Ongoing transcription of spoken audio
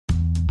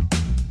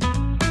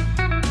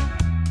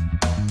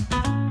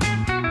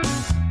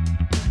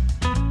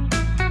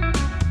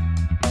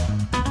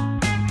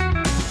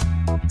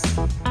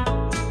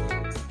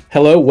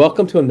Hello,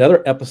 welcome to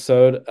another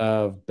episode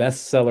of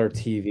Bestseller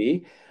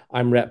TV.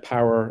 I'm Rhett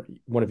Power,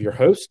 one of your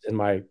hosts, and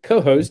my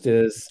co-host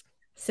is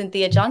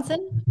Cynthia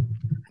Johnson.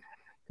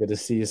 good to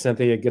see you,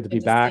 Cynthia. Good to be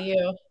Good to back. see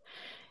you.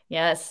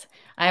 Yes,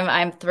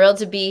 I'm thrilled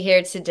to be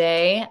here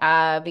today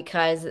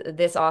because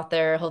this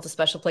author holds a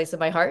special place in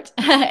my heart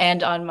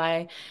and on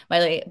my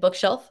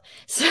bookshelf.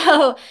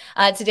 So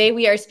today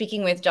we are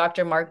speaking with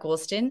Dr. Mark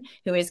Goulston,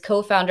 who is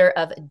co-founder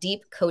of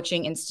Deep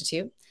Coaching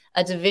Institute,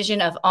 a division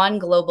of On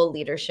Global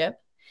Leadership,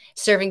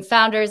 serving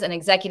founders and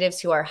executives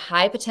who are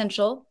high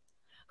potential,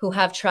 who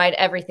have tried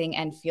everything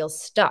and feel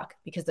stuck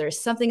because there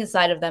is something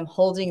inside of them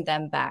holding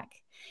them back.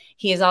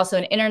 He is also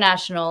an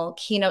international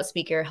keynote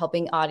speaker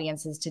helping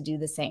audiences to do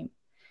the same.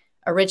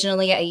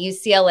 Originally a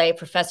UCLA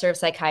professor of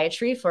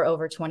psychiatry for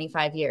over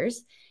 25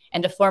 years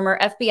and a former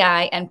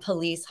FBI and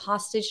police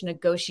hostage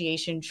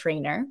negotiation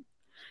trainer,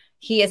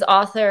 he is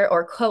author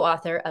or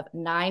co-author of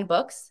 9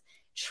 books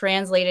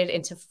translated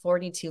into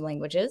 42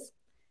 languages.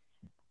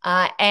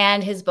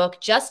 And his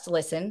book, Just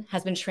Listen,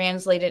 has been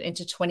translated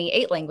into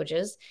 28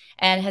 languages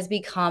and has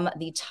become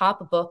the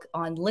top book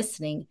on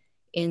listening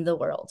in the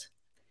world.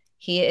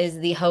 He is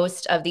the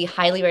host of the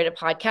highly rated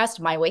podcast,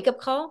 My Wake Up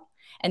Call,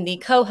 and the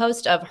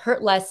co-host of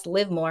Hurt Less,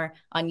 Live More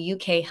on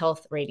UK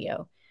Health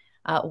Radio.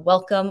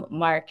 Welcome,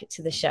 Mark,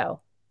 to the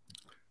show.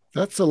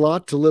 That's a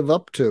lot to live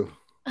up to.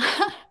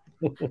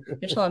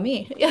 You're telling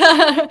me.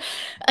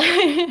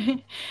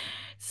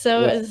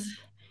 So Yes.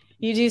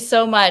 you do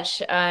so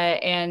much,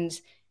 and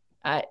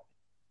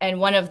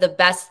one of the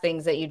best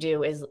things that you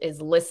do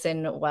is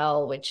listen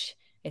well, which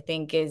I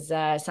think is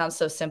sounds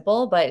so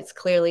simple, but it's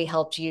clearly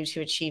helped you to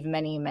achieve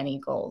many, many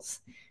goals.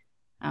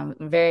 I'm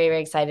very,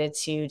 very excited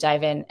to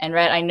dive in. And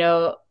Rhett, I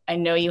know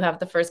you have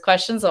the first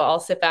question, so I'll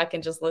sit back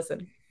and just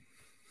listen.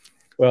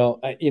 Well,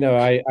 I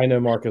know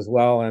Mark as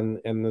well,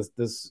 and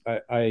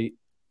I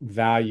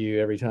value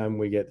every time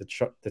we get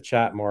the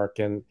chat, Mark.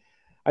 And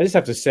I just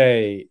have to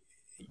say,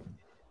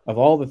 of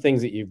all the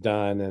things that you've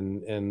done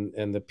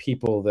and the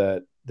people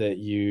that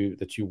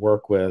you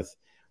work with,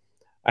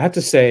 I have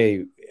to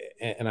say,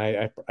 and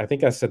I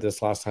think I said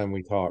this last time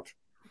we talked,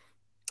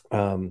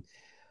 of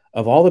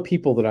all the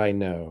people that I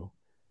know,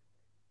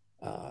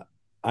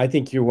 I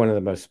think you're one of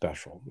the most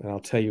special. And I'll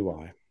tell you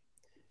why.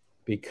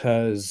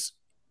 Because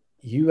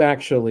you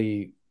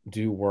actually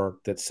do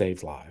work that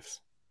saves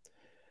lives.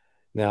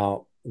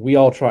 Now, we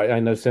all try, I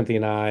know Cynthia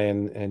and I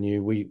and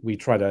you, we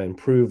try to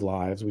improve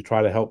lives. We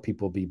try to help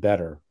people be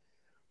better.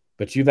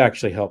 But you've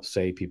actually helped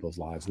save people's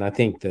lives. And I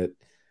think that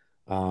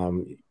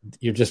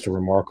you're just a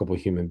remarkable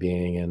human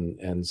being.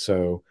 And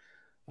so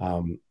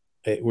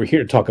we're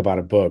here to talk about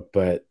a book,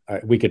 but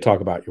we could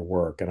talk about your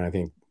work. And I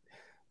think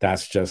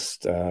that's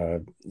just,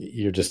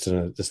 you're just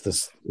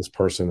this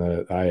person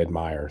that I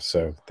admire.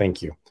 So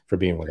thank you for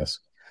being with us.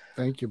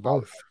 Thank you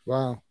both.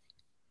 Wow.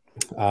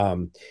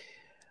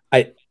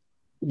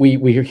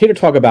 We're here to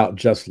talk about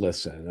Just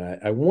Listen.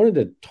 I wanted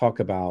to talk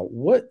about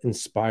what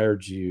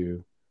inspired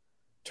you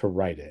to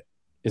write it.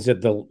 Is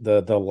it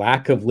the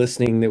lack of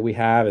listening that we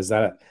have? Is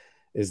that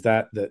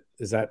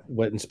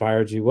what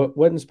inspired you?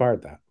 What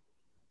inspired that?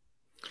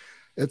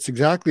 It's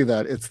exactly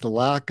that. It's the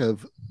lack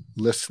of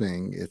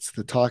listening. It's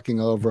the talking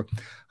over.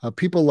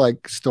 People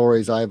like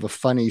stories. I have a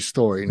funny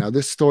story. Now,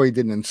 this story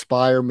didn't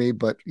inspire me,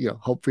 but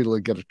hopefully it'll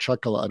get a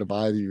chuckle out of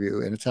either of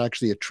you. And it's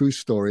actually a true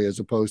story as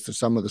opposed to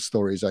some of the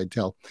stories I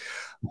tell.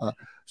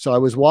 So I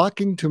was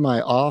walking to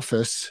my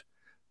office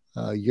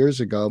years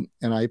ago,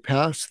 and I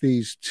passed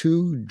these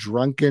 2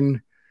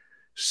 drunken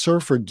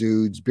surfer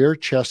dudes,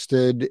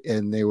 bare-chested,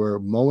 and they were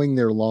mowing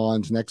their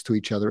lawns next to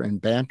each other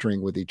and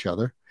bantering with each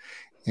other.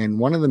 And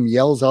one of them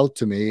yells out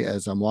to me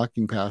as I'm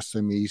walking past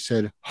him. He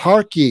said,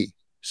 "Hark ye,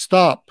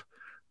 stop.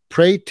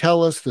 Pray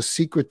tell us the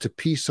secret to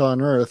peace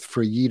on earth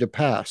for ye to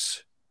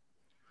pass."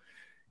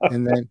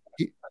 And then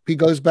he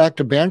goes back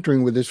to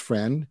bantering with his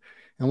friend.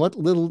 And what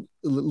little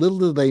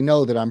do they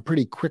know that I'm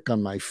pretty quick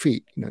on my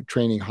feet,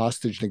 training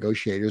hostage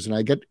negotiators. And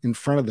I get in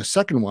front of the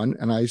second one,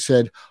 and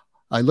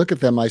I look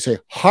at them, I say,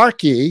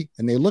 "Hark ye,"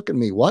 and they look at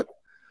me, "What?"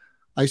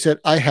 I said,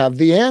 "I have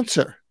the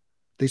answer."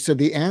 They said,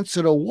 "The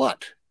answer to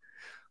what?"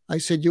 I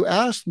said, "You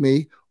asked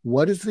me,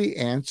 what is the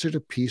answer to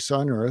peace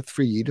on earth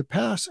for ye to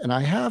pass? And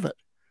I have it."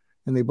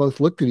 And they both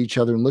looked at each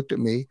other and looked at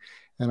me.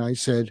 And I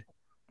said,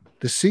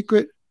 "The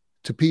secret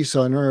to peace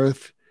on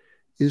earth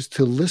is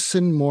to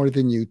listen more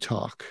than you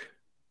talk."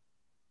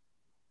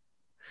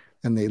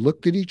 And they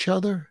looked at each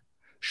other,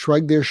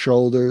 shrugged their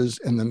shoulders,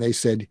 and then they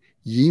said,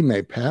 "Ye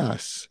may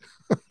pass."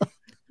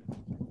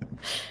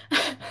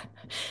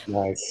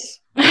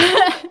 Nice.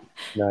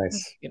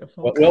 Nice.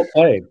 Beautiful. Well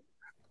played.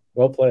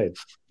 Well played.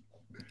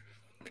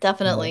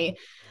 Definitely.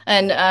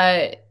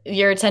 And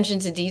your attention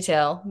to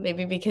detail,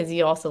 maybe because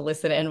you also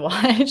listen and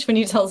watch when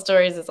you tell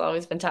stories, is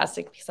always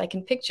fantastic because I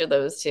can picture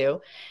those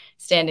 2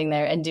 standing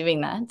there and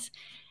doing that.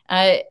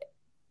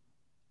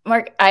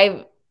 Mark,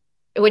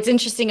 what's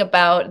interesting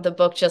about the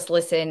book Just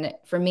Listen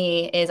for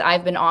me is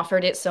I've been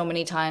offered it so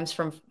many times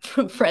from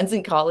friends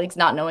and colleagues,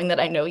 not knowing that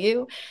I know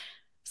you.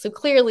 So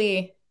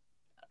clearly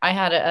I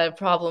had a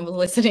problem with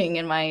listening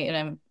in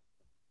my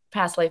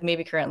past life,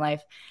 maybe current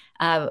life.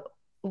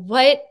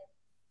 What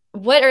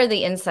are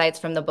the insights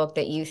from the book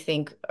that you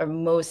think are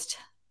most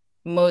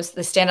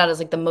that stand out as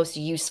like the most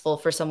useful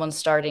for someone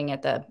starting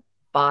at the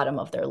bottom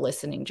of their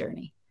listening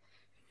journey?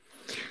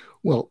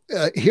 Well,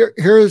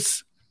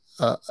 here's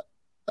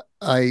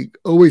I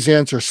always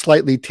answer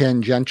slightly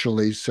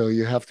tangentially, so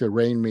you have to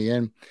rein me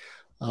in.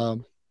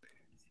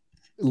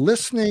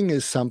 Listening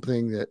is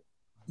something that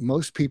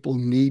most people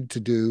need to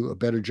do a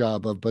better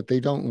job of, but they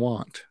don't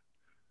want.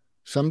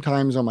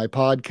 Sometimes on my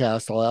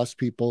podcast, I'll ask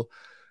people,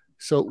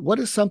 so what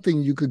is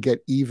something you could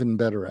get even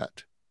better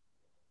at?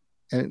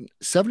 And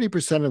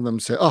 70% of them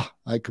say, oh,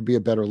 I could be a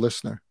better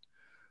listener.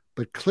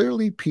 But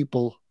clearly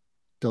people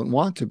don't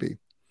want to be.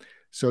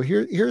 So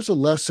here's a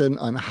lesson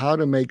on how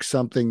to make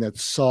something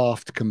that's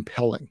soft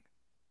compelling.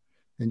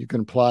 And you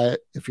can apply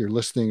it if you're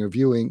listening or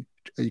viewing.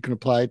 You can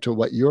apply it to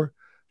what you're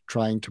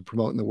trying to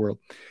promote in the world.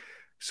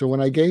 So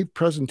when I gave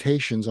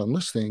presentations on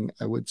listening,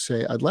 I would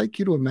say, I'd like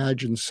you to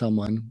imagine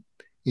someone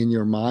in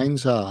your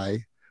mind's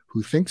eye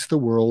who thinks the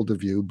world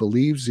of you,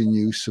 believes in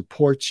you,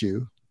 supports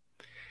you.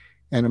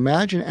 And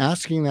imagine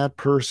asking that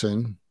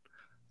person,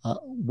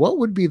 what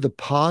would be the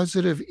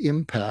positive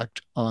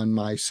impact on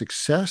my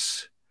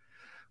success,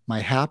 my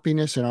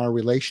happiness, and our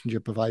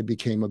relationship if I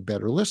became a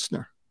better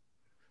listener?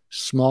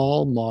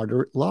 Small,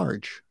 moderate,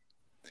 large.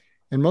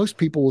 And most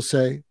people will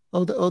say,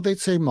 they'd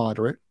say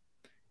moderate.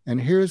 And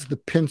here's the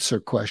pincer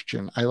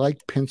question. I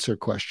like pincer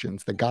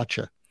questions, the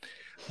gotcha.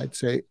 I'd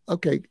say,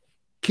 okay,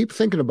 keep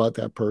thinking about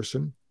that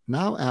person.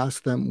 Now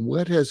ask them,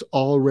 what has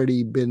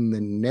already been the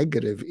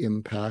negative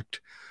impact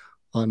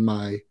on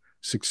my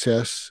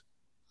success,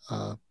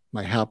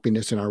 my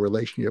happiness, and our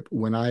relationship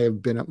when I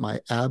have been at my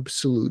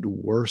absolute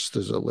worst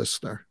as a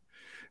listener?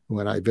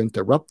 When I've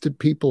interrupted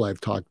people,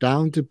 I've talked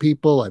down to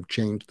people, I've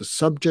changed the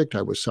subject,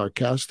 I was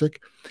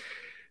sarcastic.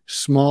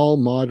 Small,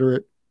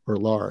 moderate, or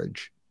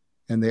large.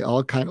 And they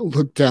all kind of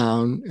look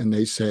down and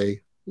they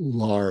say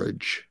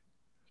large,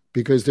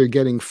 because they're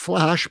getting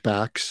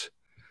flashbacks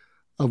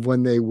of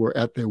when they were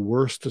at their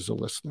worst as a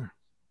listener.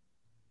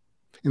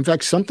 In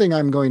fact, something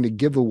I'm going to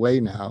give away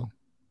now,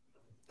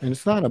 and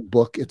it's not a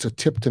book, it's a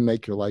tip to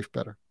make your life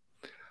better.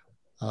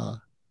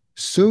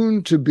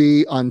 Soon to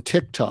be on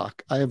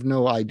TikTok. I have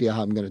no idea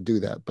how I'm going to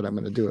do that, but I'm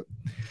going to do it.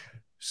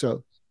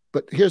 So,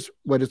 but here's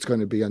what it's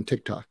going to be on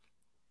TikTok.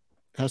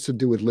 It has to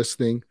do with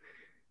listening.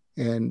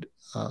 And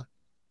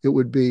it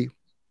would be,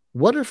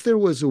 what if there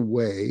was a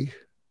way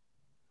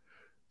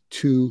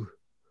to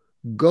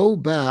go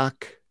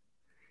back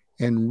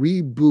and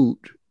reboot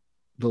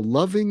the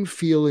loving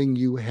feeling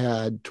you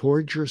had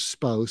towards your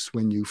spouse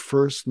when you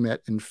first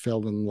met and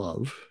fell in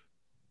love?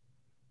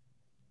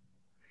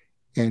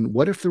 And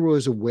what if there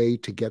was a way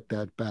to get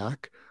that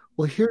back?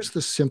 Well, here's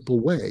the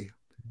simple way.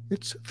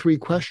 It's 3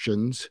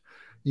 questions.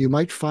 You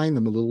might find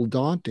them a little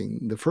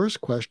daunting. The first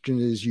question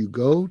is, you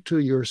go to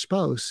your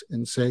spouse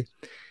and say,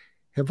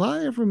 have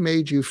I ever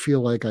made you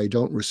feel like I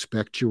don't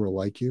respect you or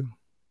like you?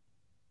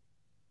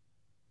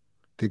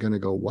 They're going to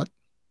go, what?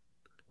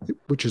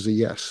 Which is a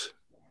yes.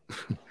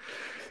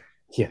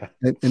 Yeah.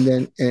 And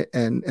then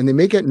they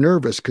may get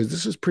nervous because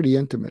this is pretty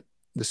intimate.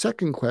 The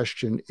second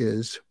question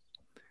is,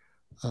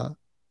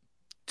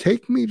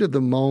 take me to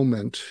the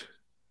moment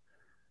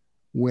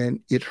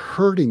when it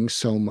hurting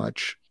so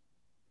much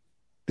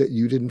that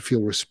you didn't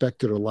feel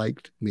respected or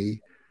liked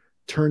me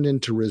turned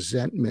into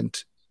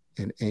resentment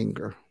and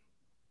anger.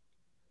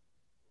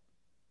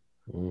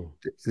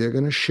 They're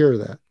going to share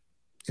that.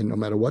 And no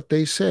matter what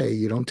they say,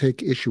 you don't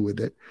take issue with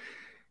it.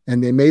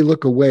 And they may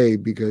look away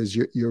because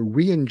you're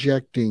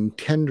re-injecting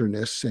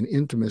tenderness and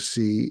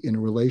intimacy in a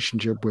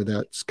relationship where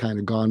that's kind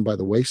of gone by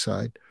the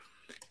wayside.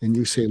 And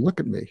you say, look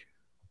at me.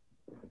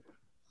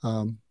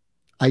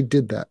 I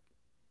did that.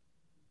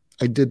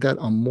 I did that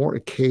on more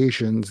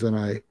occasions than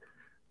I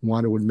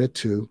want to admit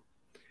to.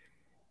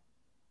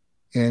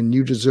 And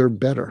you deserve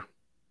better.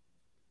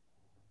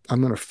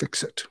 I'm going to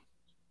fix it.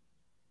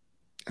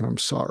 And I'm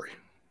sorry.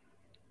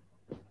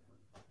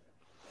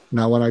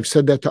 Now, when I've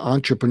said that to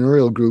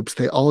entrepreneurial groups,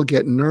 they all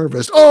get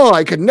nervous. Oh,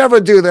 I could never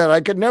do that. I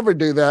could never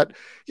do that.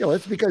 You know,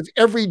 it's because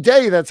every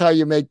day that's how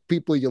you make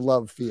people you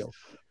love feel.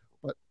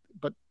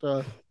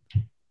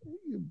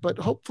 But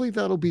hopefully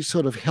that'll be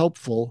sort of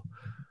helpful.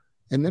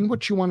 And then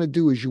what you want to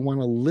do is you want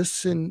to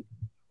listen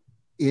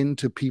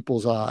into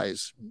people's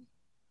eyes.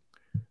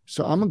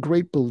 So I'm a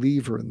great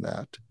believer in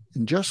that.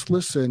 And Just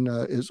Listen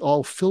is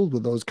all filled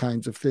with those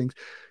kinds of things.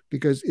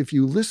 Because if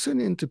you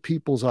listen into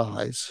people's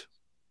eyes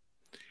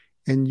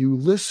and you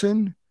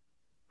listen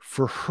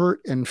for hurt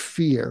and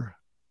fear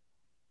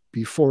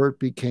before it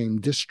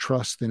became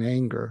distrust and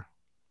anger,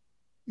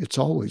 it's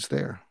always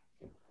there.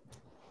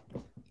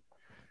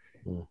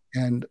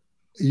 And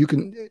you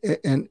can,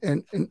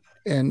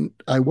 and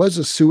I was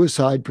a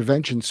suicide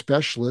prevention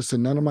specialist,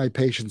 and none of my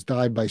patients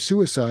died by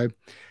suicide,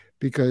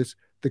 because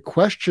the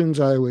questions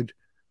I would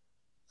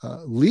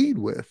lead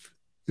with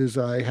is,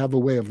 I have a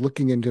way of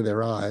looking into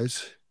their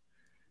eyes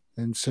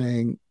and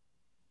saying,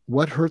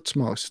 what hurts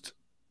most?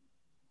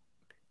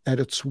 At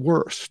its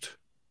worst,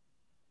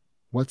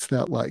 what's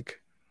that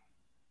like?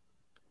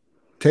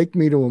 Take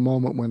me to a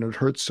moment when it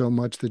hurt so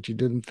much that you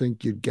didn't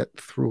think you'd get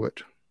through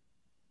it.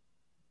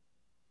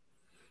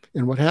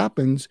 And what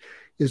happens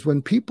is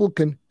when people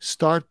can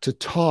start to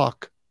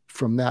talk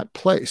from that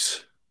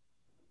place,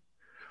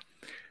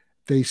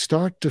 they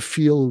start to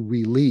feel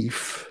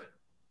relief.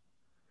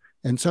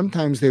 And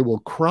sometimes they will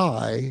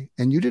cry,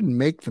 and you didn't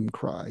make them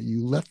cry.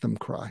 You let them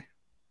cry.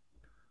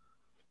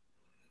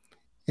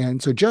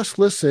 And so just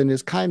listen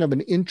is kind of an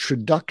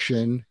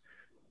introduction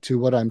to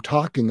what I'm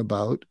talking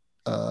about.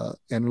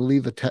 And it'll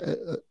either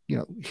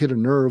hit a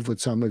nerve with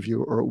some of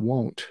you, or it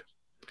won't.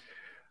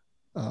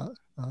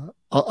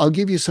 I'll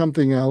give you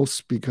something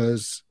else,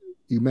 because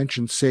you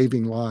mentioned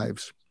saving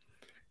lives.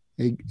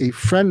 A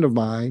friend of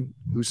mine,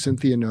 who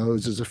Cynthia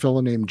knows, is a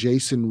fellow named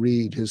Jason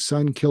Reed. His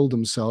son killed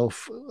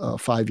himself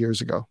 5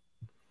 years ago.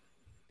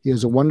 He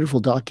has a wonderful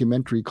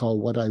documentary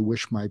called What I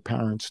Wish My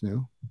Parents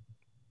Knew.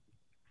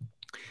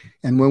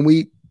 And when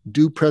we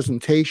do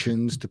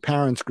presentations to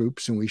parents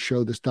groups and we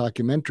show this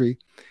documentary,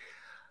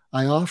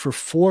 I offer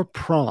 4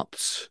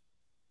 prompts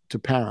to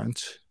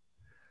parents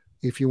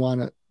if you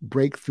want to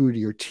break through to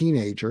your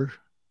teenager,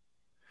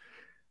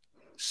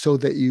 so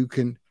that you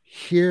can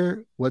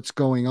hear what's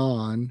going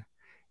on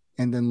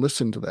and then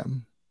listen to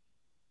them.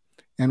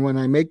 And when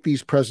I make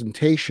these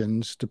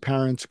presentations to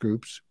parents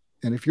groups,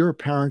 and if you're a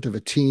parent of a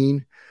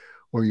teen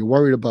or you're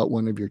worried about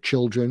one of your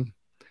children,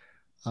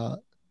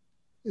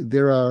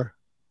 there are,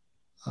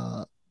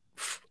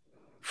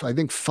 I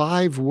think,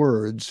 5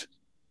 words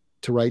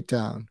to write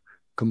down: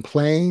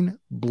 complain,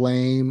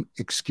 blame,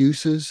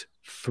 excuses,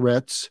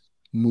 threats,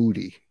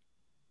 moody.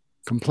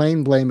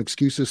 Complain, blame,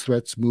 excuses,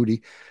 threats,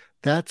 moody.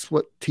 That's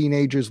what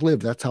teenagers live.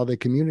 That's how they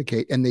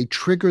communicate. And they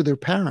trigger their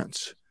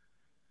parents.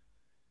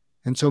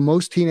 And so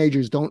most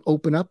teenagers don't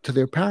open up to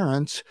their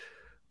parents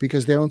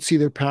because they don't see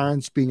their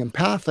parents being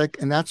empathic.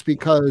 And that's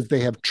because they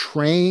have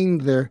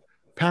trained their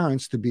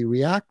parents to be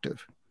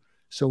reactive.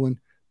 So when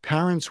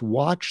parents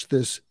watch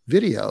this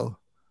video,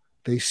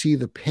 they see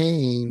the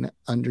pain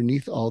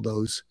underneath all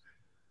those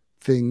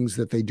things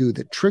that they do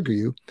that trigger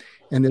you.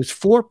 And there's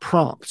 4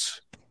 prompts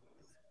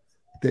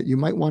that you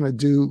might want to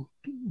do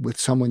with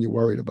someone you're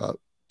worried about.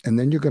 And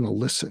then you're going to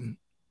listen.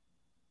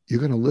 You're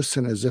going to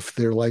listen as if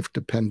their life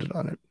depended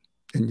on it,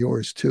 and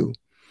yours too.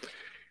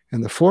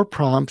 And the 4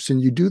 prompts,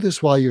 and you do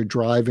this while you're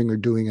driving or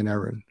doing an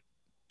errand,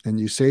 and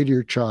you say to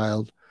your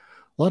child,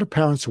 a lot of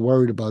parents are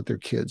worried about their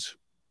kids,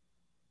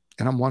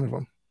 and I'm one of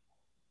them.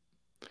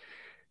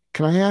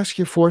 Can I ask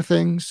you 4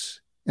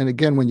 things? And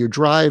again, when you're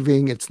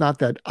driving, it's not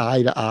that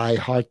eye-to-eye,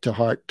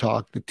 heart-to-heart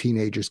talk that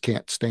teenagers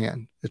can't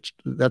stand.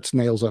 That's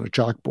nails on a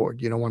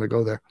chalkboard. You don't want to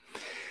go there.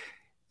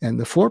 And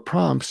the 4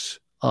 prompts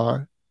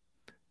are,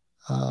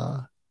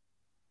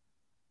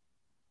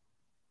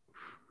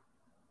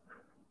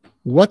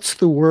 what's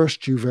the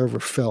worst you've ever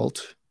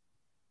felt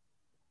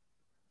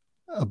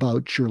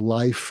about your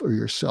life or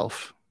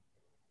yourself?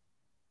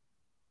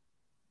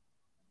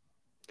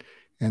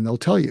 And they'll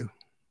tell you.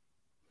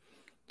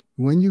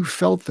 When you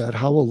felt that,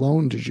 how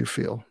alone did you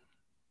feel?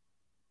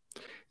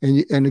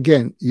 And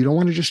again, you don't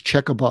want to just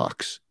check a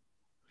box.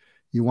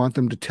 You want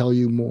them to tell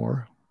you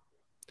more,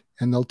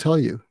 and they'll tell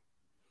you.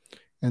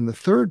 And the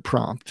 3rd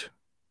prompt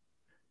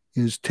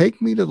is,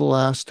 take me to the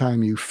last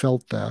time you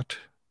felt that.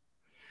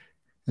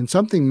 And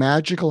something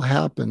magical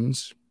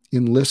happens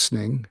in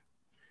listening.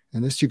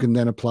 And this you can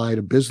then apply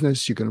to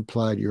business, you can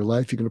apply to your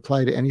life, you can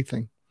apply to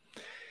anything.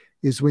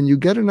 Is when you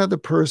get another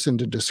person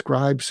to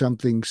describe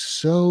something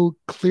so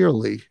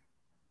clearly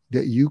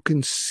that you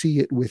can see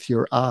it with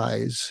your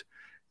eyes,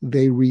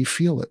 they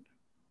re-feel it.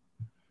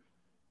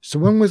 So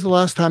when was the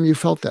last time you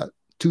felt that?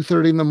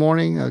 2:30 in the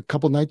morning, a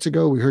couple nights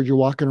ago, we heard you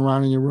walking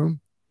around in your room?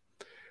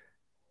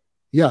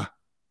 Yeah.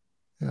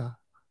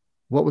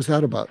 What was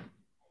that about?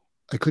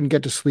 I couldn't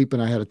get to sleep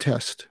and I had a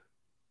test.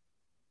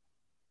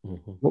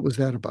 Mm-hmm. What was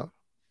that about?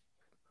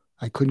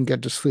 I couldn't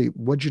get to sleep.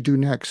 What'd you do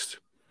next?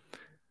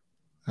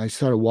 I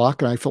started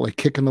walking. I felt like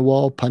kicking the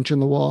wall, punching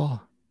the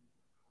wall.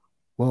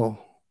 Whoa.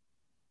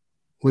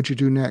 What'd you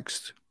do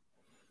next?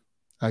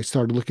 I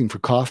started looking for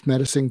cough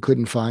medicine,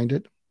 couldn't find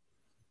it.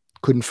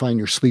 Couldn't find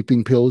your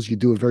sleeping pills. You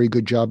do a very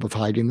good job of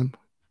hiding them.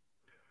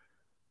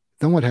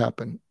 Then what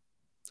happened?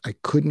 I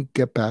couldn't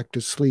get back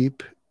to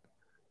sleep,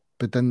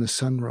 but then the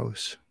sun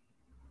rose.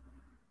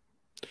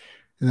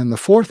 And then the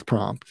 4th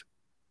prompt,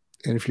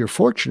 and if you're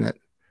fortunate,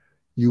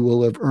 you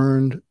will have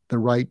earned the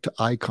right to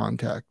eye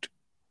contact.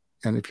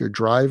 And if you're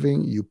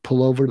driving, you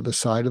pull over to the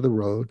side of the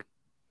road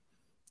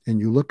and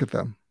you look at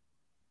them.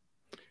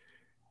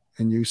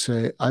 And you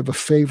say, I have a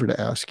favor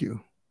to ask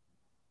you.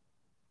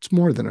 It's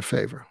more than a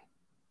favor,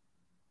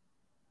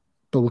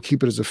 but we'll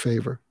keep it as a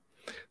favor.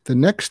 The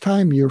next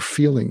time you're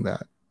feeling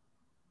that,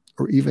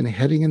 or even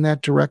heading in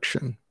that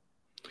direction,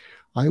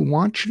 I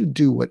want you to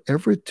do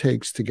whatever it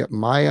takes to get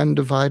my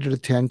undivided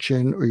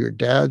attention, or your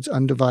dad's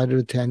undivided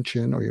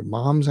attention, or your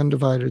mom's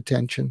undivided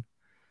attention.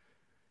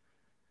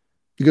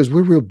 Because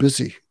we're real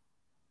busy.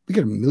 We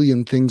get a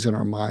million things in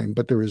our mind,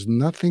 but there is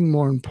nothing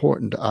more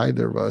important to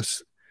either of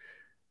us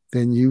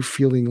than you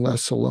feeling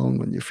less alone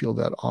when you feel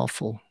that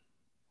awful.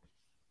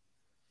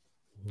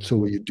 So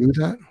will you do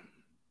that?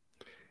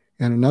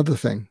 And another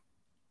thing,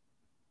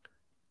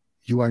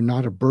 you are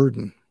not a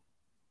burden.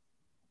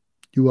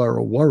 You are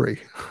a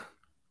worry,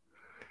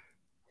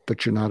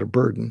 but you're not a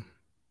burden.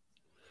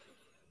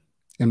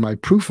 And my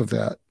proof of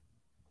that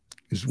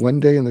is one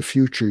day in the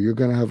future, you're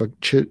going to have a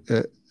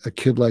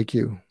kid like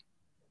you.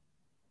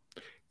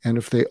 And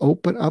if they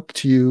open up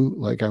to you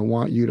like I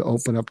want you to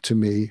open up to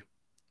me,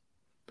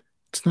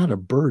 it's not a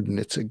burden,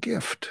 it's a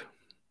gift.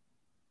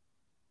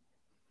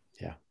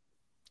 Yeah.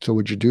 So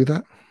would you do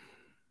that?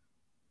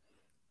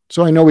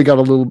 So I know we got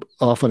a little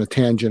off on a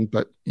tangent,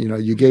 but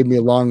you gave me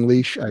a long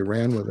leash. I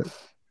ran with it.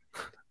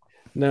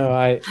 No,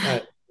 I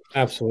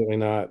absolutely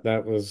not.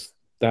 That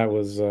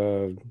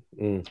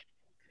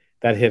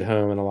hit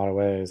home in a lot of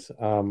ways.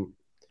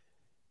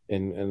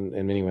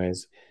 In many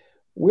ways.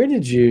 Where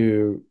did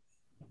you,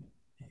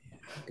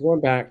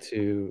 going back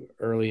to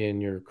early in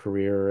your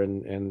career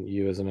and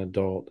you as an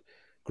adult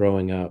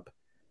growing up,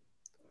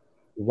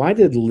 why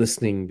did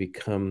listening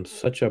become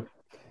such a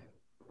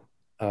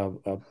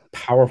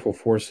powerful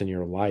force in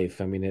your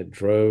life? I mean, it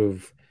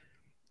drove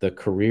the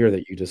career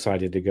that you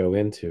decided to go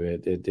into.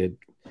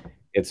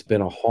 It's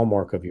been a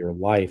hallmark of your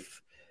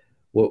life.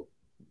 Well,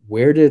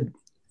 where did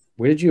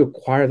you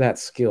acquire that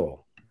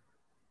skill?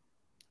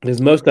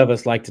 Because most of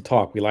us like to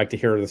talk. We like to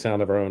hear the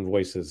sound of our own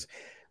voices.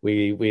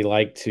 We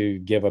like to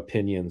give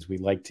opinions. We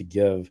like to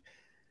give,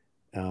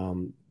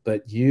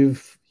 but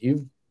you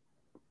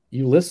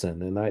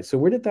listen. And so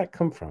where did that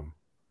come from?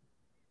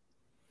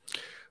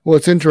 Well,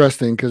 it's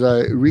interesting because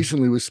I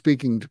recently was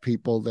speaking to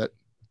people that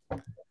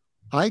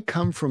I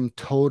come from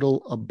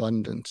total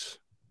abundance.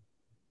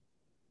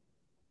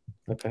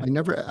 Okay.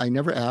 I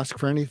never ask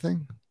for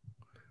anything.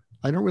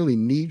 I don't really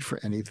need for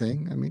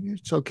anything. I mean,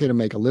 it's okay to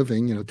make a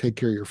living, take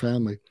care of your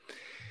family.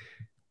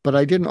 But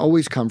I didn't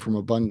always come from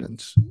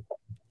abundance.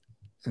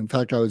 In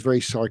fact, I was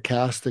very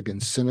sarcastic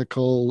and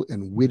cynical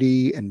and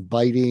witty and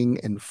biting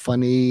and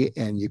funny,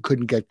 and you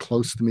couldn't get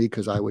close to me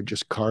because I would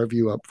just carve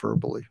you up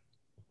verbally.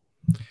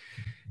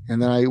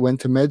 And then I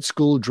went to med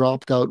school,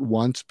 dropped out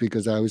once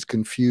because I was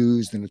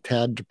confused and a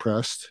tad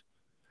depressed.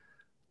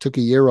 Took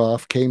a year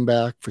off, came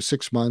back for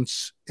 6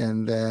 months,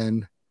 and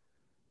then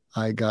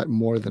I got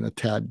more than a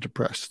tad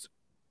depressed.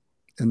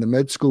 And the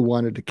med school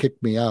wanted to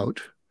kick me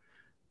out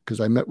because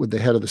I met with the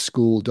head of the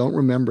school, don't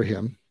remember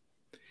him.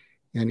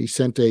 And he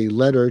sent a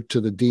letter to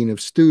the dean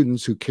of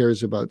students, who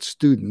cares about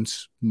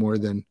students more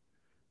than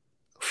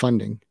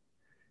funding.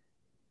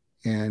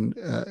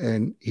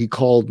 And he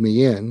called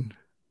me in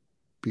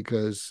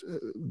because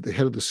the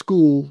head of the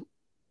school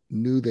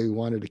knew they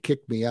wanted to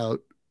kick me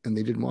out and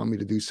they didn't want me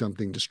to do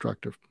something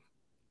destructive.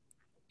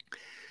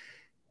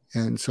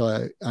 And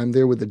so I'm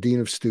there with the dean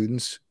of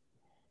students,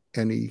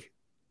 and he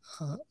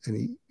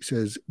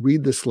says,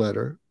 read this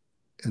letter.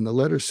 And the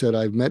letter said,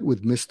 I've met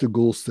with Mr.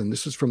 Goulston.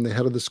 This is from the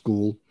head of the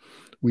school.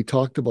 We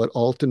talked about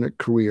alternate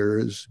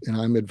careers, and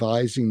I'm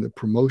advising the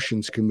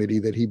promotions committee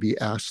that he be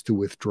asked to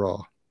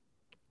withdraw,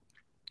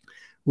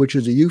 which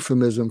is a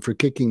euphemism for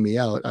kicking me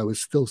out. I was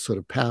still sort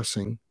of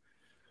passing.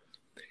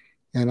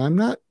 And I'm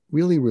not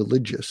really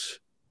religious.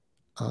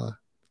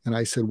 And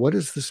I said, what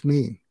does this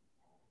mean?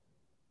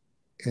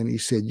 And he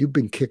said, you've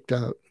been kicked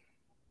out.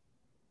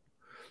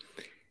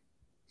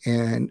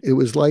 And it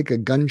was like a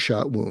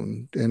gunshot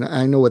wound. And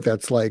I know what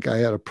that's like. I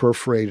had a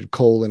perforated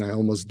colon. I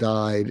almost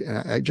died. And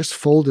I just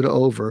folded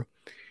over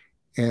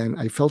and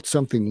I felt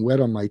something wet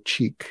on my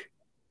cheek.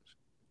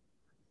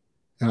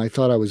 And I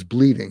thought I was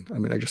bleeding. I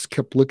mean, I just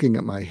kept looking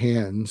at my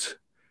hands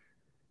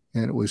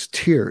and it was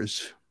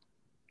tears.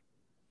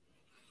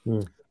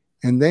 Mm.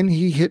 And then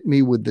he hit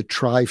me with the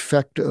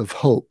trifecta of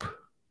hope.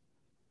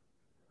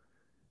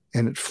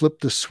 And it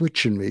flipped the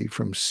switch in me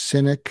from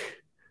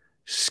cynic,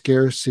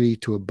 scarcity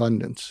to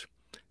abundance.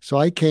 So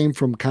I came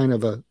from kind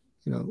of a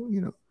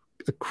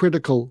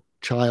critical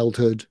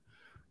childhood.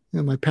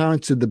 My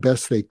parents did the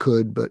best they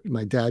could, but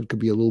my dad could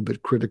be a little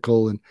bit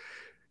critical, and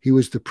he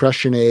was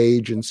depression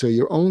age. And so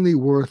you're only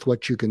worth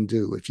what you can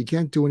do. If you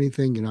can't do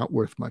anything, you're not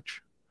worth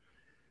much,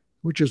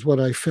 which is what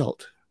I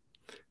felt.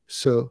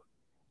 So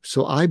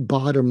I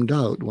bottomed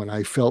out when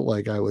I felt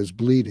like I was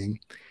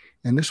bleeding.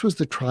 And this was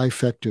the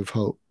trifecta of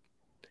hope.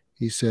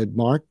 He said,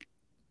 Mark,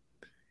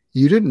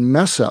 you didn't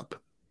mess up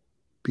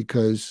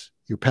because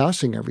you're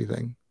passing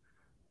everything,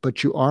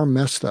 but you are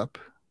messed up.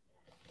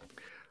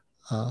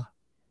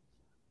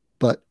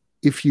 But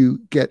if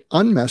you get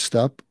unmessed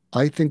up,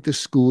 I think the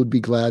school would be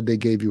glad they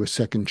gave you a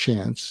second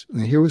chance.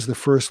 And here was the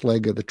first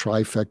leg of the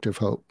trifecta of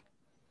hope.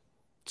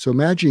 So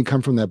imagine you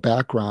come from that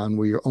background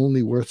where you're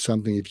only worth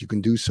something if you can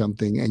do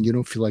something and you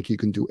don't feel like you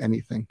can do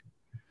anything.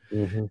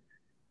 Mm-hmm.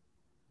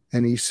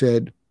 And he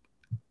said,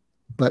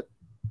 but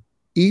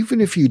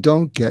even if you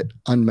don't get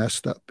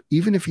unmessed up,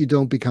 even if you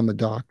don't become a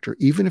doctor,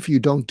 even if you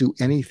don't do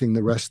anything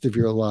the rest of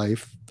your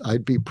life,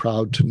 I'd be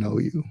proud to know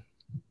you.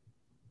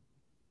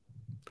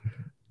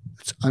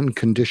 It's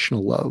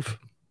unconditional love.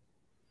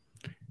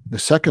 The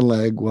second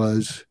leg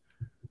was,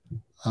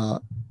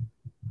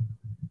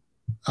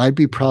 I'd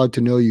be proud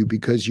to know you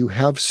because you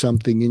have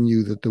something in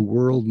you that the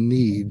world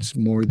needs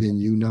more than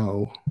you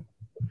know.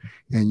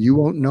 and you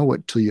won't know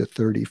it till you're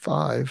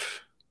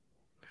 35.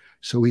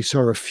 So he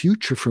saw a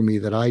future for me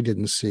that I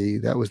didn't see.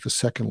 That was the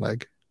second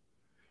leg.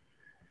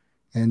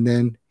 And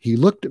then he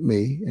looked at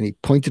me and he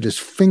pointed his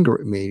finger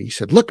at me and he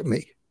said, look at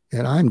me.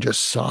 And I'm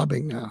just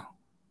sobbing now.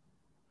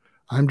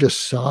 I'm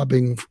just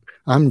sobbing.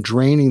 I'm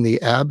draining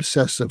the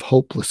abscess of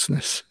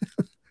hopelessness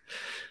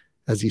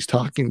as he's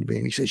talking to me.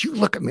 And he says, you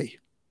look at me.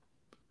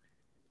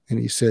 And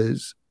he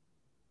says,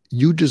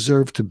 you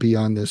deserve to be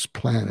on this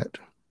planet.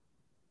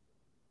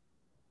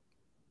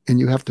 And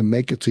you have to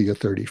make it to your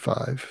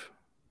 35.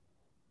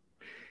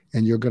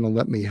 And you're going to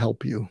let me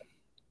help you.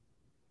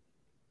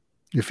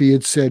 If he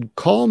had said,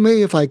 call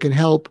me if I can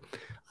help,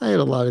 I had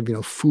a lot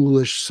of,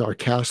 foolish,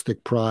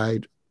 sarcastic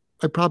pride.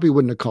 I probably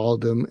wouldn't have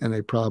called him, and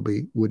I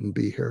probably wouldn't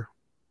be here.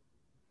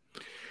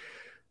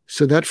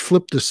 So that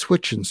flipped a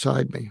switch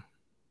inside me.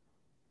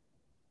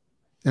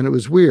 And it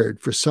was weird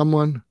for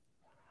someone.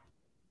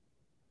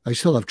 I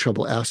still have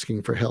trouble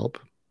asking for help.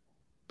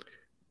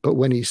 But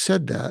when he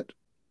said that,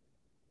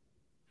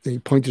 and he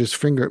pointed his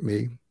finger at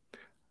me,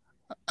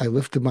 I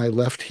lifted my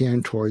left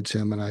hand towards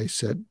him and I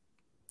said,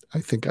 I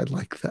think I'd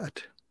like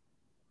that.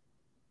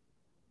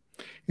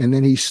 And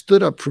then he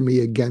stood up for me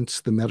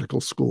against the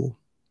medical school.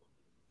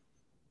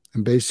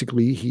 And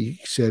basically he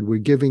said, we're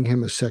giving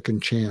him a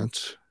second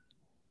chance.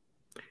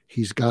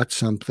 He's got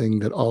something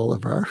that all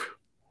of our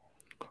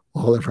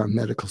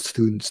medical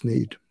students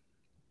need.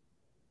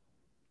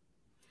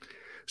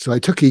 So I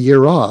took a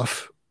year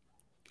off.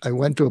 I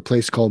went to a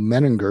place called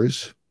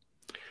Menninger's.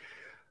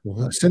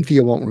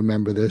 Cynthia won't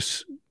remember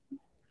this,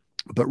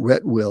 but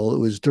Rhett will. It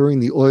was during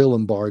the oil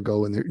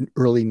embargo in the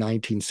early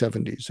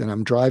 1970s. And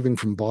I'm driving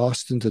from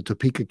Boston to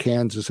Topeka,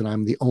 Kansas, and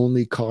I'm the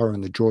only car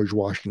on the George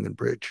Washington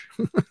Bridge.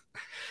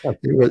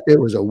 It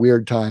was a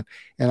weird time.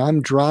 And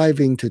I'm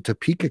driving to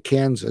Topeka,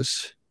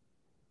 Kansas.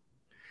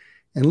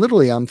 And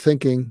literally I'm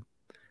thinking,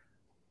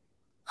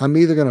 I'm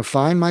either going to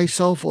find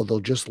myself or they'll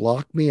just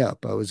lock me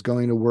up. I was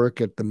going to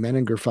work at the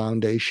Menninger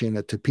Foundation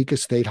at Topeka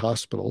State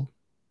Hospital.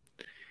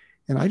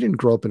 And I didn't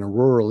grow up in a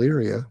rural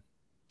area.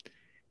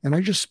 And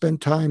I just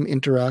spent time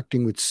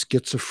interacting with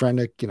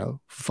schizophrenic,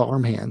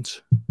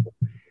 farmhands.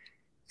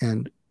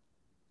 And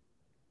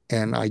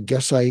I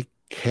guess I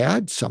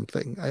had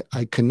something.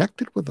 I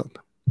connected with them.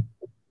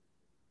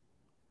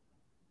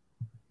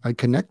 I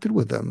connected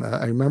with them.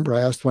 I remember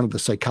I asked one of the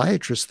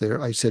psychiatrists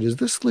there, I said, is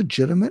this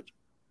legitimate?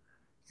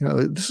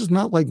 This is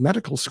not like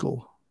medical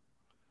school.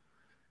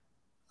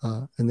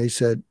 And they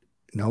said,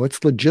 no,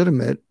 it's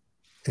legitimate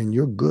and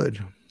you're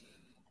good.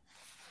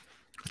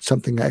 It's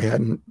something I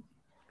hadn't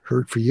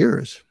heard for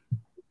years.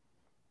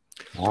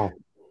 Wow.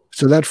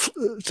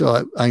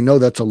 So I know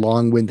that's a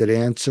long-winded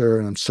answer,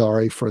 and I'm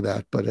sorry for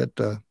that, but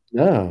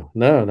no,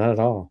 not at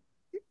all.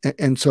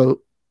 And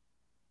so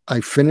I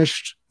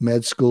finished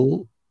med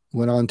school,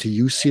 went on to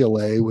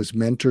UCLA, was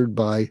mentored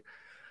by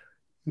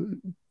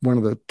one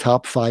of the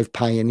top 5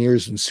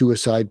 pioneers in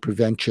suicide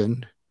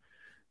prevention,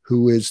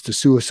 who is to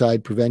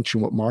suicide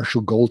prevention what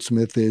Marshall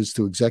Goldsmith is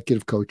to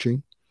executive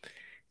coaching.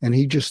 And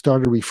he just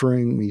started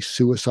referring me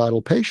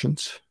suicidal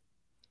patients.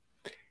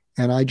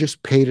 And I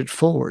just paid it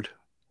forward.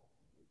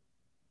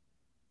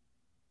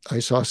 I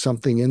saw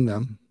something in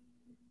them.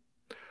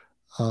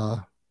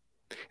 And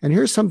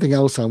here's something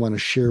else I want to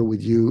share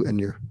with you and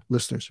your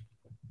listeners.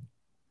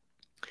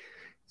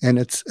 And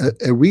it's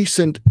a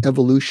recent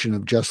evolution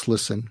of just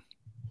listen.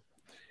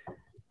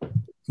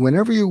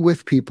 Whenever you're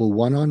with people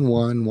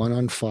one-on-one,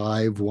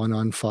 1-on-5,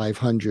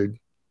 1-on-500,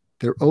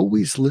 they're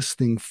always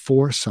listening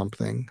for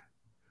something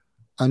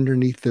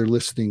underneath they're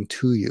listening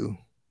to you.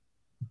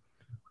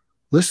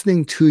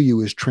 Listening to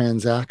you is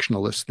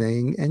transactional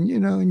listening, and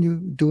you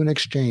do an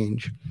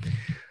exchange.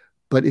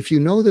 But if you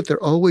know that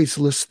they're always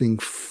listening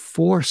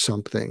for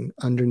something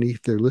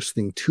underneath they're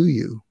listening to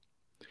you,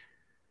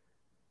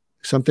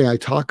 something I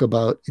talk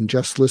about in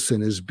Just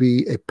Listen is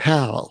be a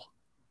pal,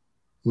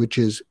 which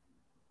is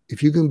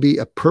if you can be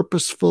a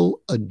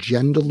purposeful,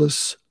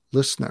 agendaless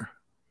listener.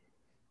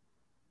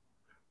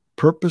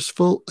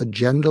 Purposeful,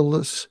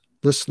 agendaless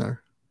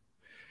listener,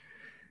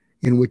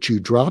 in which you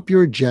drop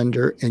your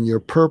agenda and your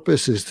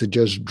purpose is to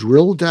just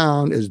drill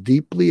down as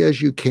deeply as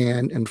you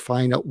can and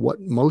find out what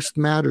most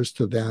matters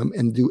to them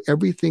and do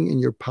everything in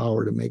your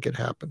power to make it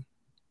happen.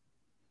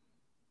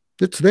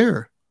 It's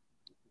there.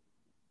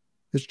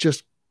 It's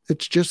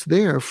just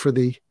there for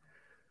the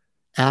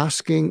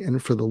asking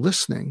and for the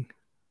listening.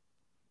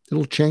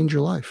 It'll change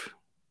your life.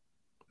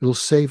 It'll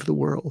save the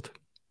world.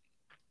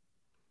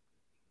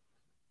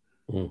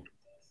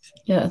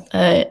 Yeah.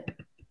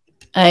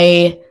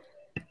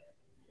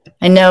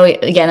 I know,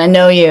 again, I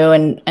know you.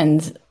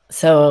 And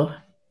so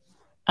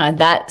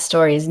that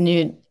story is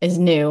new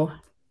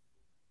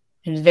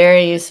and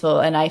very useful.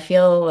 And I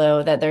feel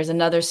though that there's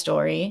another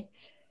story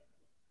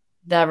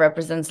that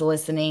represents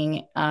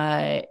listening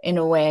in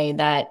a way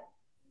that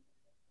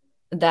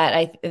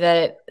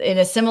in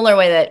a similar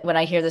way that when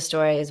I hear the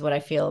story is what I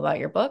feel about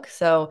your book.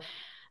 So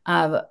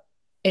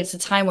it's a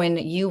time when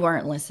you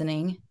weren't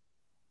listening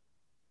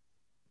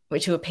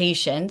to a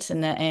patient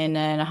in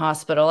a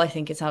hospital, I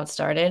think is how it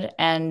started.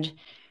 And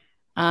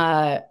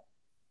and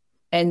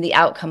the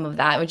outcome of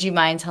that. Would you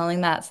mind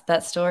telling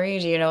that story?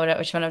 Do you know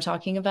which one I'm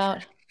talking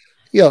about?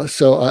 Yeah,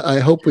 so I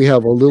hope we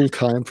have a little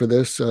time for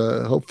this.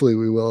 Hopefully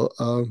we will.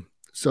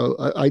 So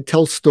I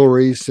tell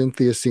stories.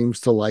 Cynthia seems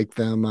to like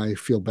them. I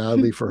feel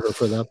badly for her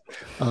for that.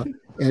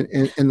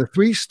 And the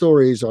three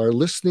stories are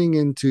listening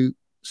into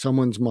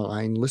someone's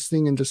mind,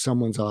 listening into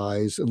someone's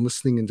eyes, and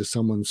listening into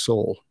someone's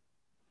soul.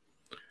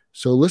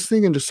 So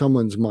listening into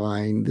someone's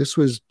mind, this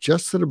was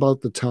just at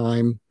about the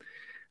time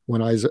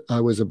when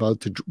I was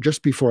about to,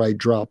 just before I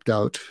dropped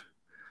out.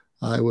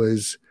 I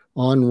was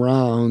on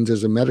rounds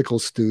as a medical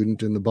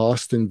student in the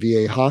Boston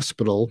VA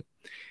hospital,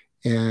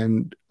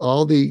 and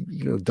all the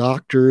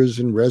doctors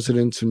and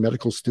residents and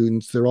medical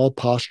students, they're all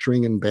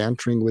posturing and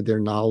bantering with their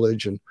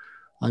knowledge, and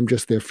I'm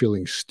just there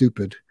feeling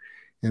stupid.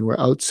 And we're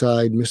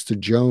outside Mr.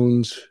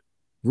 Jones'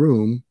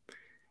 room,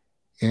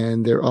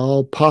 and they're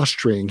all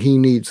posturing. He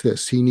needs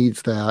this, he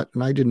needs that.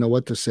 And I didn't know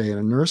what to say. And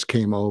a nurse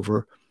came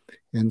over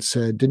and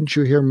said, "Didn't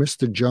you hear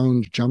Mr.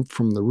 Jones jump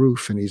from the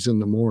roof and he's in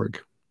the morgue?"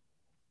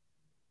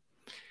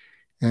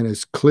 And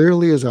as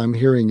clearly as I'm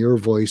hearing your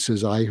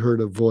voices, I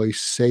heard a voice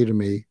say to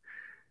me,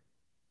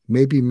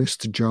 maybe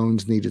Mr.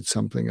 Jones needed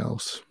something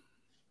else.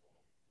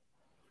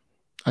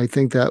 I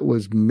think that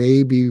was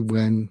maybe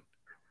when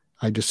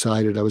I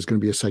decided I was going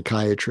to be a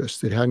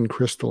psychiatrist. It hadn't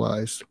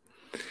crystallized.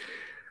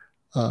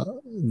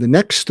 The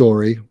next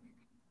story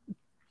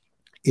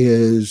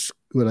is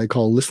what I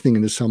call listening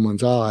into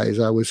someone's eyes.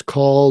 I was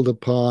called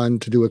upon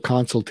to do a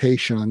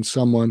consultation on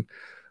someone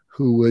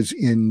who was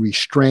in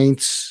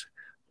restraints,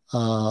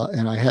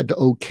 and I had to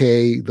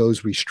okay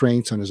those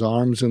restraints on his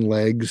arms and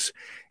legs,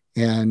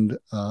 and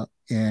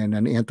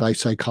an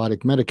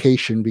antipsychotic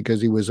medication,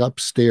 because he was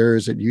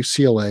upstairs at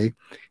UCLA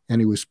and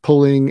he was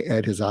pulling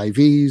at his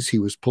IVs. He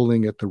was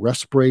pulling at the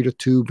respirator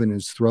tube in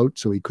his throat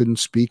so he couldn't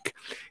speak.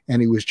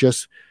 And he was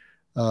just,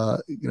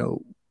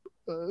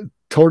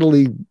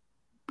 totally,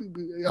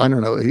 I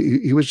don't know,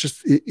 he was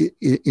just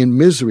in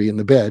misery in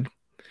the bed.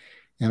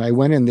 And I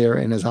went in there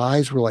and his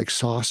eyes were like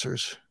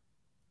saucers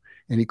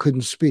and he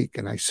couldn't speak.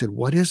 And I said,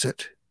 "What is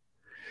it?"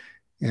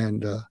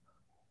 And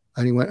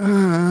he went,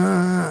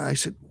 "Ah." I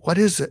said, "What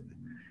is it?"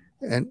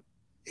 And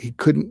he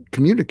couldn't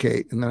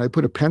communicate. And then I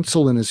put a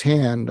pencil in his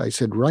hand. I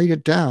said, "Write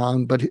it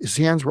down." But his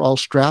hands were all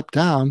strapped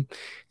down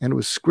and it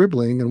was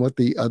scribbling. And what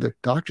the other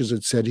doctors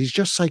had said, he's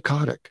just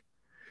psychotic.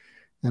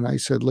 And I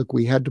said, "Look,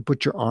 we had to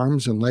put your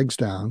arms and legs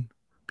down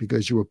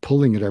because you were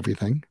pulling at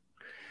everything.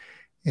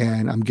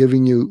 And I'm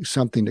giving you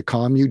something to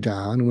calm you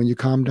down. And when you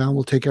calm down,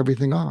 we'll take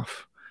everything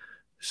off."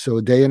 So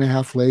a day and a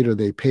half later,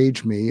 they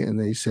paged me and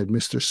they said,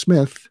 "Mr.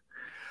 Smith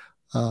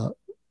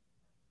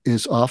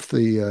is off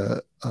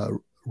the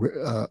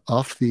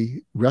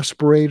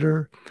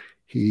respirator.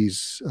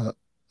 He's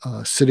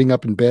sitting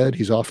up in bed.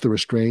 He's off the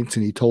restraints,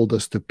 and he told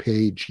us to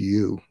page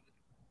you."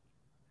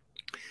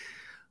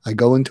 I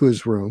go into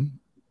his room.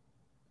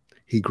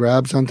 He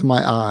grabs onto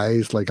my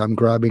eyes like I'm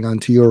grabbing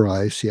onto your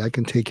eyes. See, I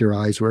can take your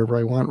eyes wherever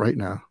I want right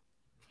now.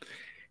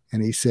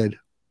 And he said,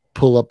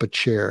 "Pull up a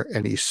chair."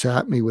 And he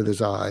sat me with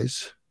his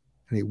eyes,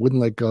 and he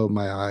wouldn't let go of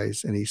my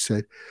eyes. And he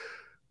said,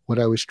 "What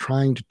I was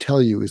trying to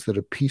tell you is that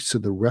a piece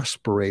of the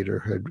respirator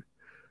had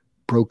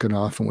broken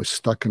off and was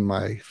stuck in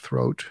my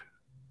throat.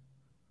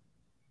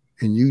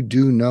 And you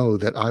do know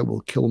that I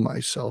will kill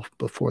myself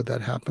before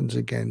that happens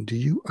again. Do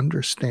you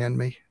understand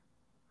me?"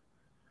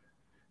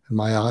 And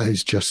my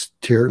eyes just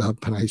teared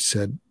up, and I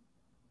said,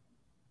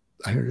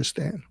 "I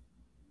understand.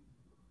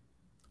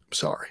 I'm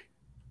sorry."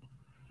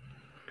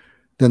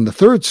 Then the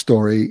third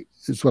story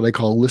is what I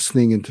call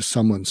listening into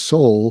someone's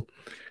soul.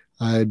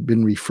 I had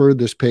been referred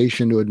this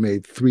patient who had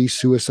made 3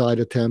 suicide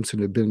attempts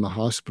and had been in the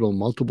hospital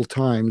multiple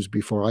times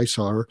before I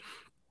saw her.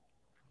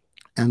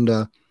 And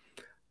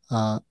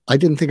I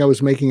didn't think I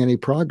was making any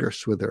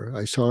progress with her.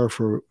 I saw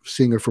her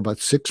seeing her for about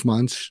 6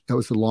 months. That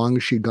was the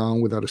longest she'd gone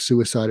without a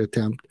suicide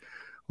attempt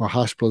or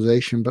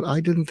hospitalization. But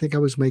I didn't think I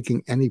was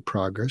making any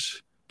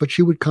progress. But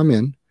she would come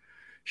in.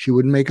 She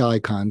wouldn't make eye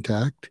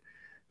contact.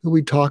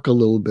 We'd talk a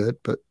little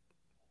bit, but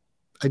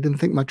I didn't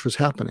think much was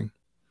happening.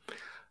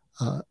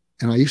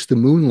 And I used to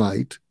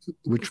moonlight,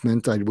 which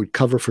meant I would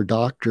cover for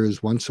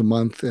doctors once a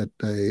month at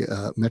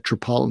a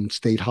Metropolitan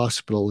State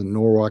Hospital in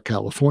Norwalk,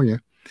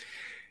 California.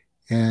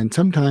 And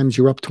sometimes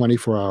you're up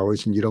 24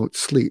 hours and you don't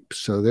sleep.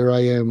 So there I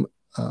am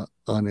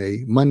on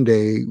a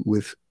Monday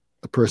with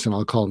a person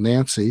I'll call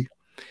Nancy,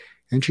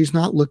 and she's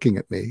not looking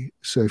at me.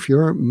 So if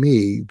you're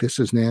me, this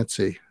is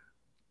Nancy.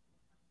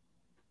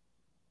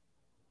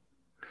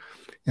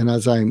 And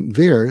as I'm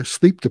there,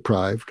 sleep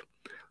deprived,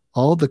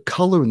 all the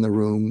color in the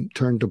room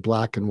turned to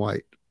black and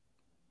white.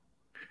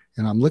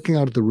 And I'm looking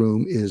out at the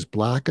room is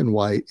black and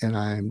white, and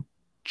I'm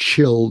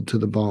chilled to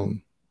the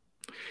bone.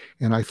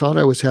 And I thought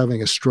I was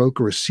having a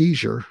stroke or a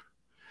seizure.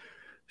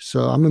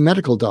 So I'm a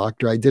medical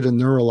doctor. I did a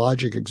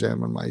neurologic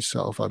exam on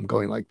myself. I'm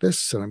going like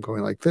this, and I'm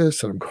going like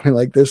this, and I'm going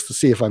like this to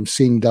see if I'm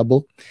seeing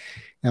double.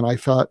 And I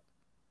thought,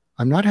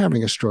 I'm not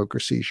having a stroke or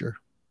seizure.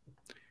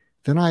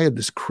 Then I had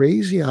this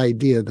crazy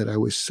idea that I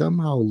was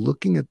somehow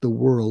looking at the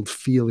world,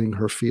 feeling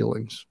her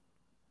feelings.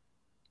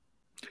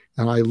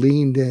 And I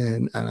leaned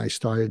in and I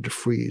started to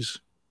freeze.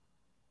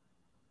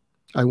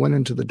 I went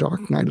into the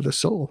dark night of the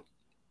soul.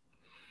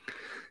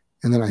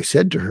 And then I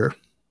said to her,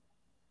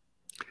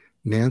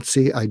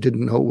 Nancy, I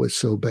didn't know it was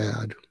so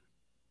bad.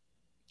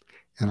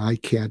 And I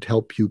can't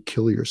help you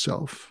kill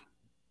yourself.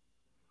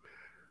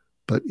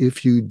 But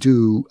if you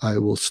do, I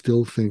will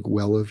still think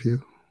well of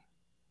you.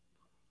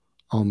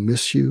 I'll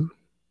miss you.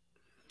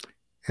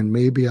 And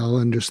maybe I'll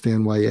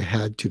understand why you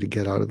had to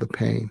get out of the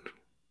pain.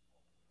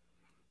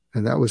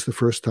 And that was the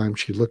first time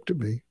she looked at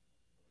me.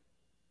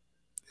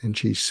 And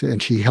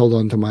she held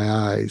on to my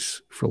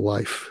eyes for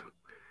life.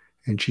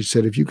 And she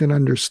said, if you can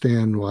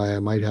understand why I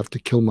might have to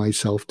kill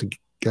myself to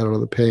get out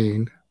of the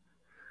pain,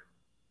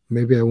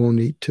 maybe I won't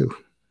need to.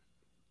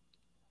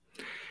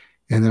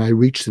 And then I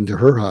reached into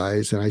her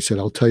eyes and I said,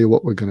 I'll tell you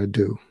what we're going to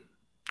do,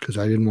 because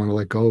I didn't want to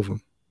let go of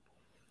them.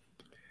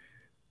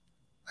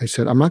 I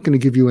said, I'm not going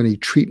to give you any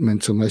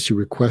treatments unless you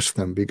request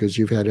them, because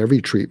you've had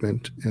every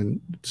treatment and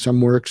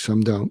some work,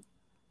 some don't.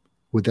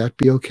 Would that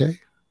be okay?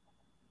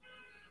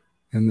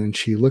 And then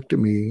she looked at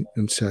me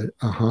and said,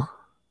 uh-huh.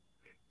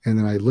 And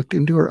then I looked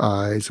into her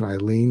eyes and I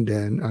leaned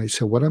in. And I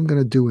said, what I'm going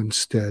to do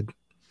instead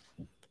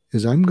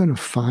is I'm going to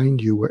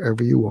find you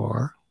wherever you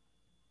are.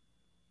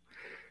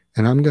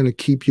 And I'm going to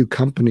keep you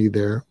company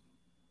there.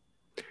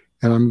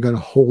 And I'm going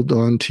to hold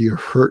on to your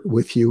hurt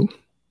with you,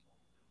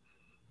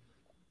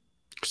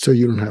 so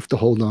you don't have to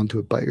hold on to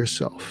it by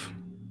yourself.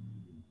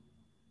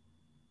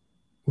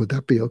 Would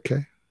that be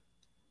okay?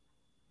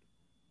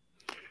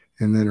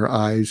 And then her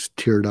eyes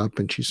teared up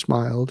and she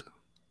smiled.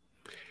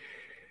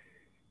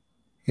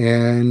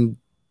 And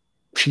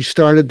she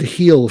started to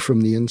heal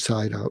from the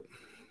inside out.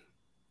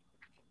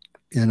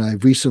 And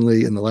I've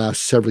recently, in the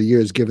last several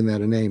years, given that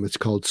a name. It's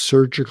called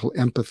surgical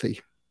empathy.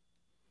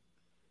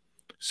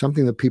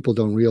 Something that people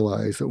don't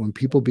realize, that when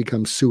people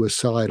become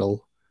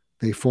suicidal,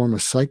 they form a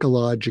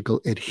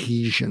psychological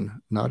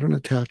adhesion, not an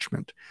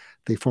attachment.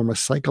 They form a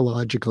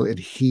psychological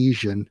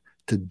adhesion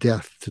to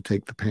death to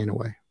take the pain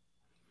away.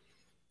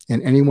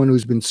 And anyone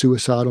who's been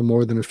suicidal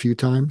more than a few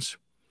times,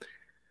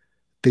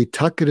 they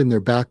tuck it in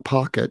their back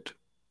pocket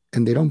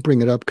and they don't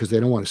bring it up because they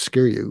don't want to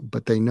scare you,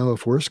 but they know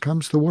if worse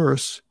comes to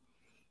worse,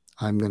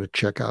 I'm going to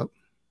check out.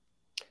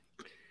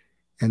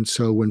 And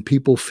so when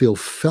people feel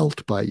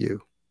felt by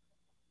you,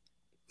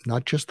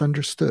 not just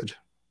understood,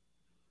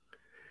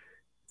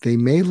 they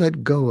may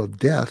let go of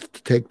death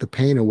to take the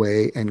pain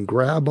away and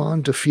grab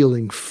on to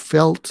feeling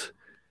felt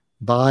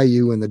by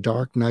you in the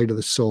dark night of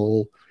the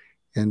soul,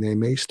 and they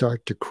may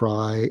start to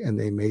cry and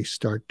they may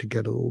start to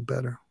get a little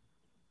better.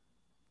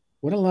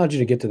 What allowed you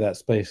to get to that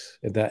space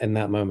in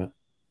that moment?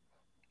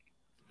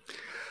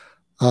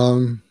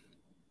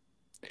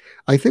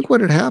 I think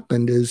what had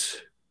happened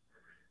is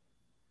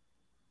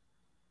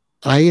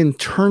I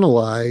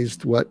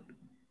internalized what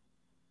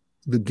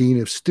the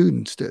dean of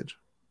students did.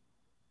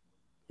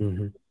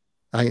 Mm-hmm.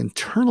 I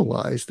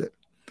internalized it.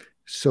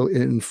 So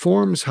it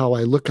informs how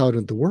I look out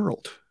at the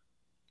world.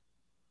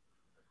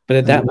 But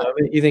at that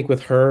moment, you think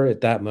with her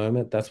at that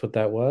moment, that's what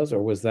that was?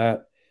 Or was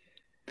that?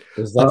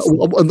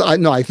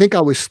 No, I think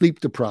I was sleep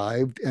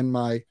deprived, and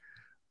my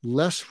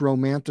less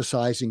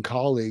romanticizing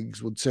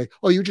colleagues would say,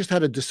 oh, you just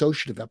had a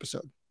dissociative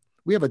episode.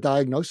 We have a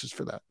diagnosis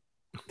for that.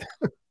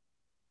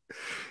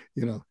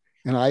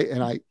 And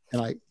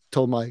I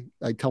tell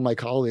my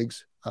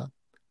colleagues,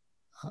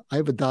 I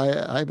have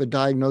a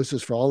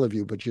diagnosis for all of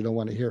you, but you don't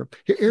want to hear it.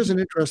 Here's an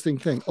interesting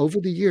thing. Over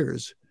the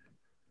years,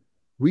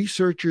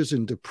 researchers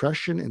in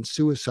depression and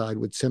suicide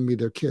would send me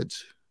their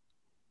kids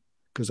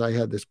because I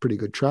had this pretty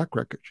good track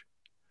record.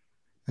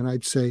 And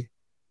I'd say,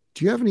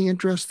 do you have any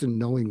interest in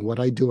knowing what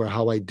I do or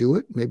how I do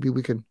it? Maybe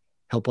we can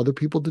help other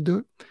people to do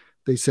it.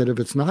 They said, if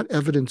it's not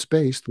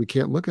evidence-based, we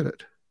can't look at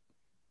it.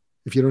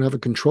 If you don't have a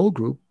control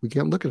group, we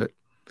can't look at it.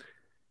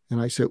 And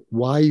I said,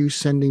 why are you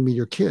sending me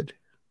your kid?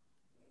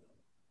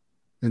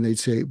 And they'd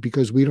say,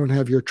 because we don't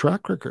have your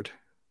track record.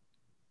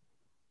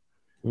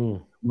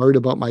 I'm worried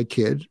about my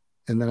kid.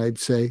 And then I'd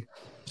say,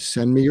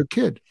 send me your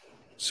kid.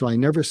 So I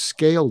never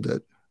scaled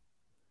it.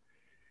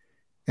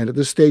 And at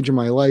this stage of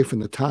my life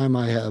and the time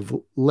I have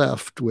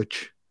left,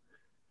 which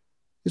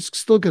is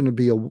still going to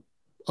be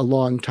a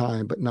long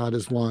time, but not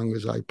as long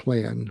as I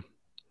planned,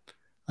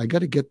 I got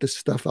to get this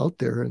stuff out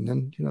there. And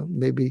then,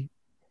 maybe,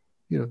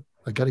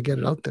 I got to get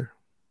it out there.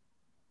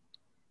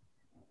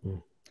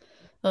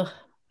 Oh,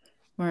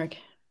 Mark,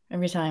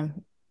 every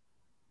single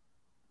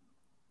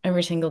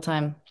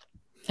time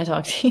I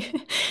talk to you,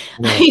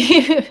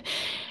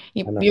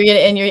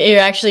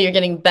 you're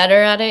getting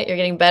better at it. You're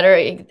getting better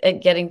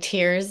at getting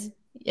tears,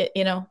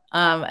 and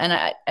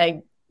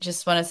I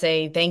just want to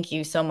say thank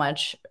you so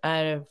much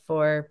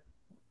for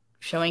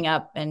showing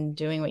up and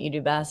doing what you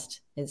do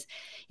best. Is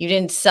you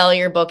didn't sell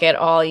your book at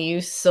all. You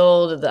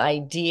sold the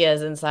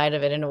ideas inside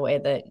of it in a way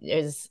that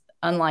is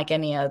unlike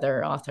any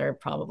other author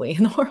probably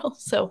in the world.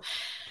 So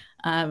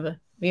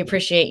we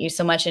appreciate you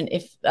so much. And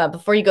if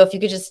before you go, if you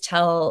could just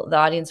tell the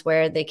audience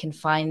where they can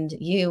find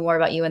you, more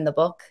about you in the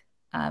book.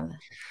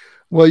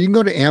 Well, you can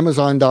go to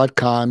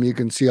Amazon.com. You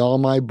can see all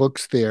my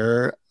books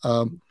there.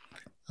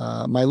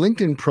 My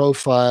LinkedIn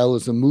profile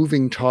is a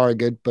moving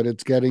target, but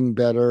it's getting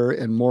better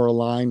and more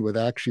aligned with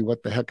actually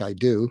what the heck I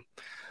do.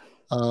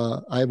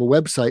 I have a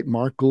website,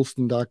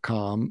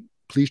 markgoulston.com.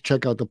 Please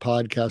check out the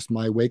podcast,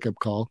 My Wake Up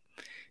Call.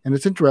 And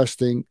it's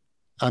interesting.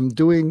 I'm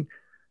doing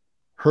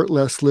Hurt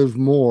Less, Live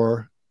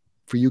More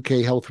for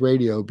UK Health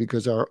Radio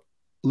because our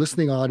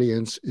listening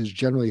audience is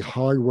generally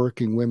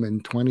hardworking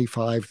women,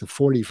 25 to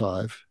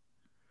 45.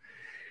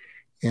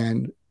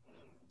 And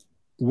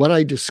what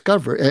I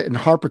discovered, and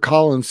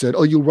HarperCollins said,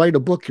 "Oh, you write a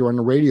book, you're on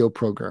a radio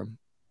program."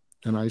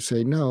 And I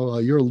say, "No,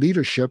 you're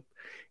leadership,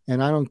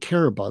 and I don't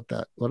care about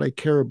that. What I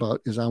care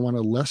about is I want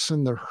to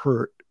lessen the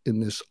hurt in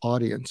this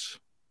audience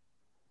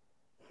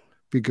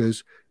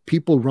because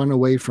people run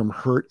away from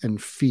hurt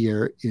and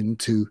fear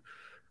into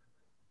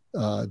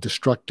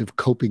destructive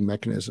coping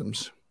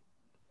mechanisms.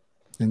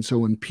 And so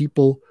when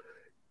people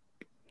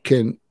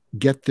can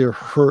get their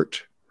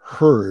hurt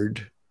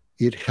heard,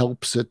 it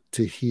helps it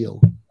to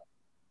heal."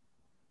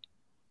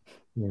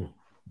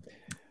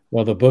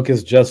 Well, the book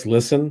is Just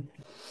Listen.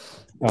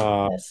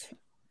 Yes.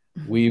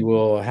 We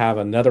will have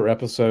another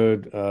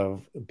episode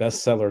of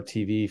Bestseller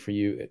TV for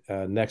you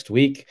next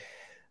week.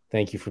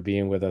 Thank you for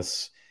being with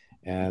us.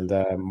 And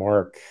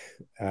Mark,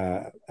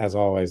 as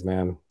always,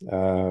 man,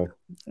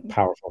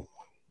 powerful.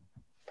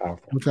 Well,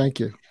 thank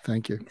you.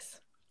 Thank you.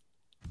 Thanks.